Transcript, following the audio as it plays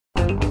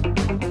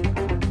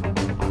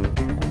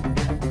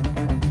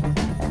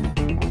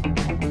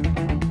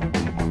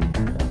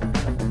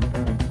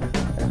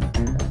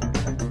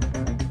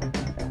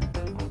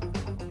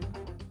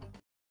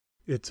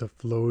It's a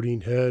floating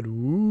head.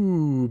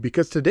 Ooh,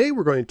 because today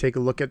we're going to take a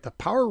look at the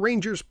Power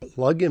Rangers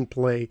plug and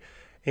play.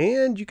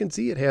 And you can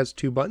see it has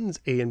two buttons,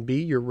 A and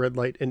B, your red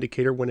light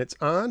indicator when it's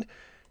on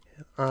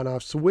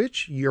off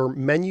switch. Your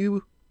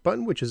menu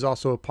button, which is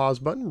also a pause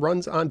button,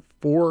 runs on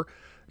 4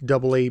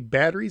 AA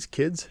batteries.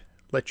 Kids,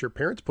 let your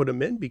parents put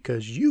them in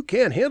because you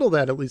can't handle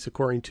that, at least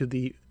according to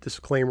the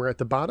disclaimer at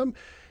the bottom.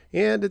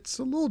 And it's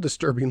a little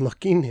disturbing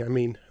looking. I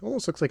mean, it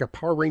almost looks like a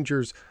Power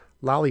Rangers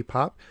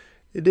lollipop.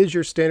 It is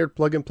your standard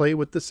plug and play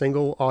with the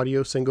single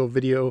audio, single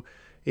video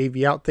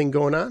AV out thing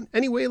going on.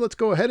 Anyway, let's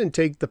go ahead and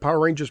take the Power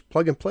Rangers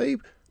plug and play,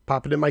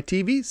 pop it in my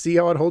TV, see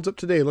how it holds up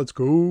today. Let's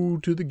go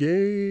to the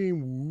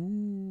game.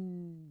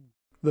 Woo.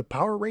 The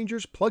Power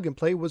Rangers plug and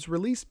play was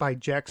released by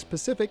Jakks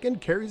Pacific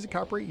and carries a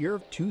copyright year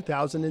of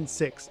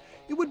 2006.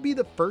 It would be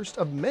the first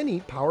of many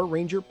Power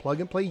Ranger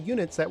plug and play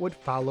units that would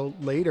follow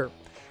later.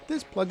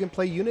 This plug and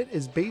play unit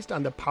is based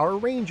on the Power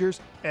Rangers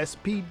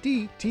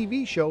SPD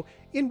TV show,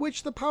 in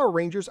which the Power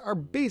Rangers are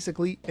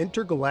basically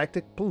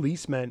intergalactic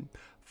policemen.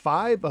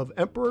 5 of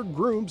Emperor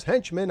Groom's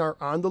henchmen are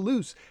on the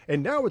loose,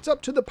 and now it's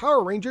up to the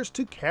Power Rangers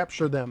to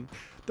capture them.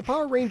 The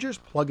Power Rangers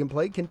plug and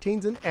play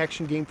contains an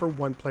action game for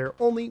 1 player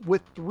only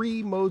with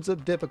 3 modes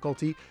of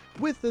difficulty,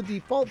 with the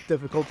default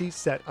difficulty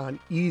set on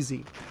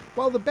easy.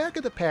 While the back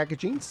of the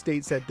packaging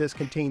states that this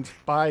contains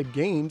 5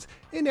 games,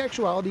 in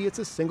actuality it's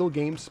a single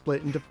game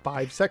split into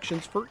 5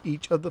 sections for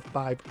each of the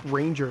 5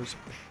 Rangers.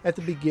 At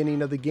the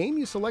beginning of the game,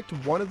 you select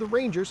one of the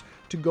Rangers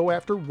to go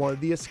after one of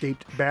the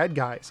escaped bad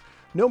guys.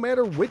 No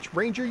matter which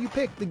Ranger you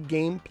pick, the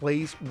game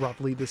plays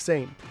roughly the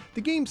same.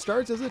 The game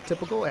starts as a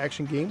typical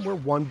action game where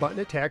one button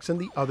attacks and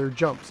the other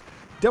jumps.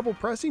 Double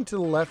pressing to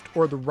the left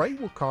or the right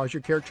will cause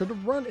your character to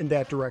run in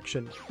that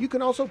direction. You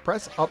can also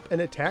press up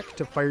and attack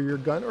to fire your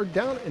gun or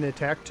down and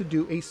attack to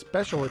do a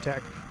special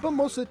attack, but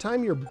most of the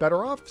time you're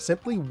better off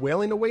simply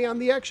wailing away on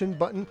the action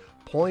button,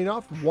 pulling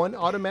off one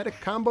automatic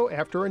combo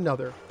after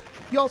another.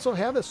 You also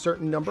have a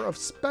certain number of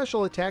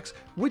special attacks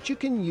which you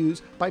can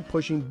use by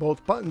pushing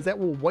both buttons that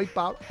will wipe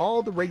out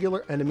all the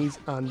regular enemies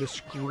on the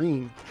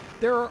screen.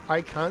 There are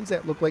icons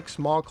that look like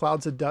small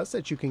clouds of dust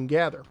that you can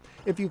gather.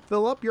 If you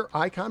fill up your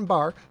icon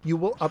bar, you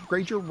will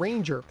upgrade your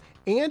Ranger.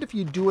 And if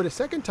you do it a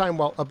second time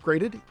while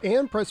upgraded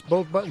and press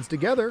both buttons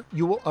together,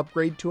 you will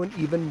upgrade to an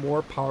even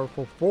more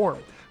powerful form.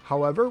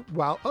 However,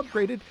 while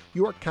upgraded,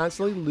 you are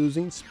constantly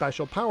losing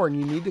special power and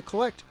you need to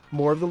collect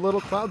more of the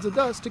little clouds of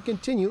dust to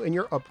continue in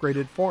your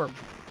upgraded form.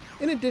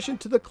 In addition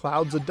to the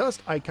clouds of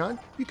dust icon,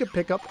 you can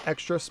pick up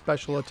extra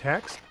special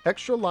attacks,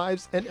 extra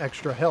lives, and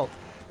extra health.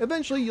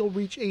 Eventually, you'll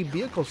reach a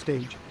vehicle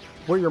stage,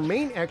 where your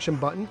main action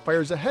button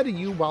fires ahead of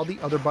you while the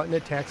other button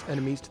attacks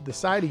enemies to the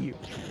side of you.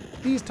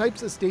 These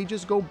types of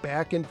stages go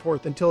back and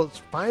forth until it's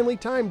finally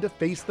time to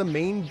face the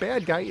main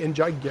bad guy in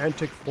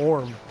gigantic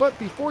form. But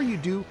before you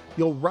do,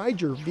 you'll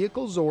ride your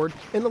vehicle Zord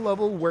in a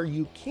level where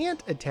you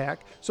can't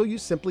attack, so you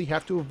simply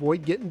have to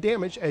avoid getting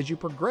damaged as you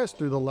progress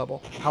through the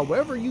level.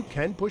 However, you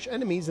can push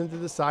enemies into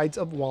the sides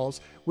of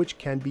walls, which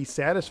can be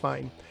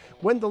satisfying.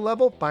 When the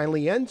level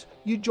finally ends,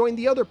 you join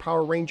the other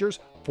Power Rangers,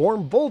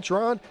 form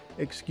Voltron,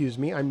 the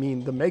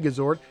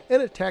Megazord,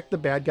 and attack the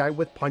bad guy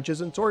with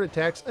punches and sword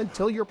attacks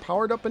until you're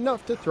powered up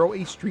enough to throw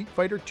a Street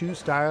Fighter II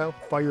style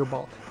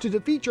fireball to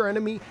defeat your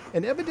enemy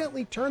and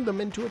evidently turn them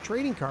into a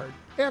trading card.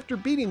 After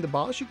beating the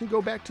boss, you can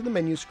go back to the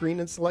menu screen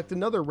and select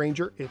another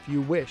Ranger if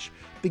you wish.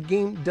 The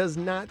game does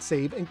not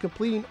save, and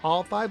completing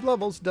all 5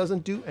 levels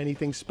doesn't do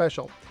anything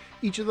special.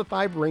 Each of the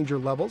 5 Ranger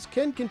levels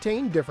can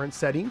contain different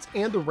settings,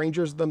 and the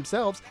Rangers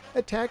themselves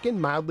attack in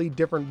mildly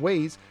different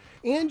ways,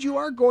 and you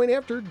are going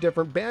after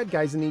different bad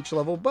guys in each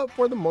level, but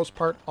for the most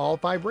part, all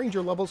 5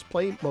 Ranger levels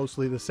play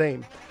mostly the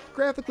same.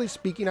 Graphically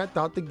speaking, I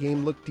thought the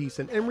game looked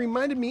decent and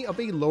reminded me of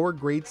a lower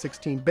grade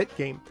 16-bit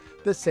game.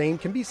 The same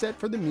can be said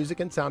for the music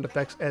and sound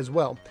effects as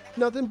well.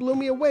 Nothing blew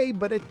me away,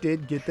 but it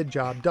did get the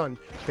job done.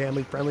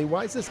 Family friendly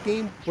wise, this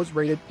game was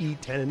rated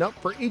E10 and up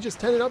for ages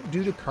 10 and up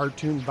due to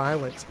cartoon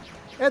violence.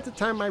 At the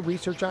time of my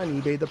research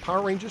on eBay, the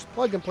Power Rangers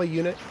plug and play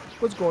unit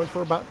was going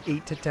for about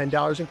 $8 to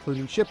 $10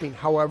 including shipping.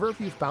 However,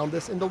 if you found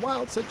this in the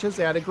wild, such as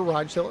at a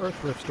garage sale or a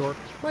thrift store,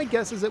 my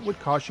guess is it would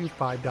cost you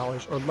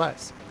 $5 or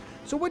less.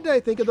 So what did I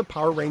think of the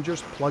Power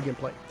Rangers plug and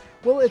play?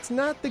 Well, it's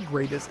not the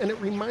greatest, and it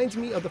reminds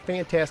me of the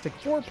Fantastic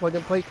Four plug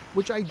and play,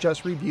 which I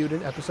just reviewed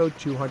in episode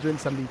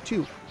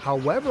 272.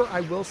 However,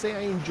 I will say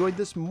I enjoyed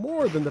this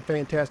more than the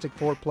Fantastic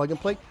Four plug and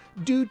play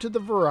due to the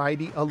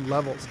variety of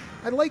levels.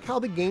 I like how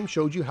the game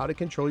showed you how to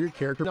control your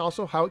character and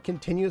also how it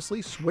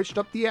continuously switched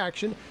up the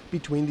action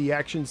between the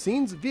action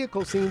scenes,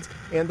 vehicle scenes,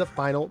 and the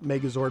final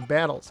Megazord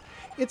battles.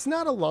 It's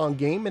not a long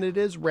game and it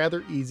is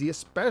rather easy,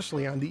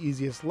 especially on the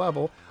easiest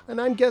level,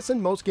 and I'm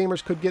guessing most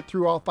gamers could get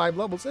through all 5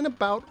 levels in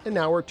about an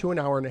hour to an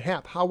hour and a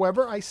half.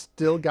 However, I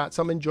still got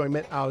some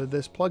enjoyment out of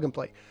this plug and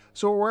play.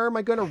 So where am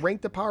I going to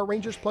rank the Power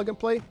Rangers Plug and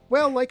Play?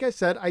 Well, like I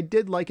said, I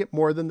did like it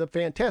more than the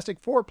Fantastic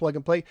Four Plug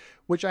and Play,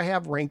 which I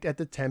have ranked at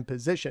the 10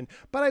 position,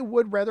 but I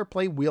would rather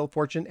play Wheel of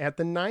Fortune at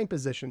the 9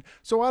 position.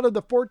 So out of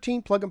the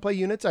 14 Plug and Play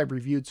units I've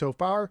reviewed so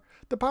far,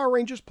 the Power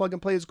Rangers Plug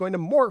and Play is going to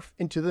morph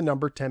into the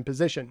number 10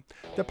 position.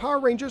 The Power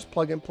Rangers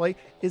Plug and Play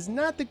is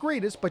not the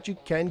greatest, but you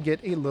can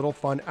get a little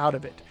fun out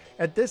of it.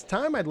 At this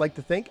time, I'd like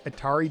to thank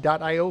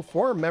Atari.io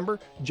forum member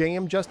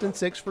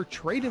JMJustin6 for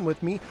trading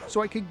with me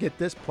so I could get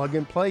this plug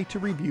and play to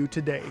review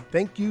today.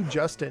 Thank you,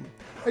 Justin.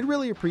 I'd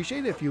really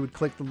appreciate it if you would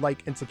click the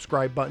like and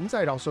subscribe buttons.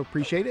 I'd also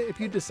appreciate it if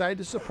you decide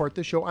to support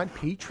the show on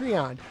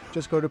Patreon.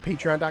 Just go to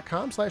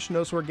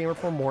patreon.com/NoSwearGamer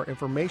for more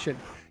information.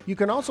 You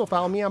can also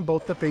follow me on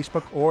both the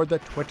Facebook or the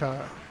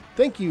Twitter.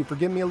 Thank you for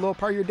giving me a little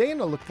part of your day,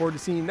 and I look forward to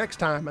seeing you next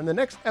time on the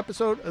next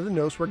episode of the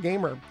No Swear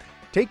Gamer.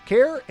 Take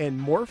care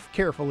and morph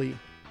carefully.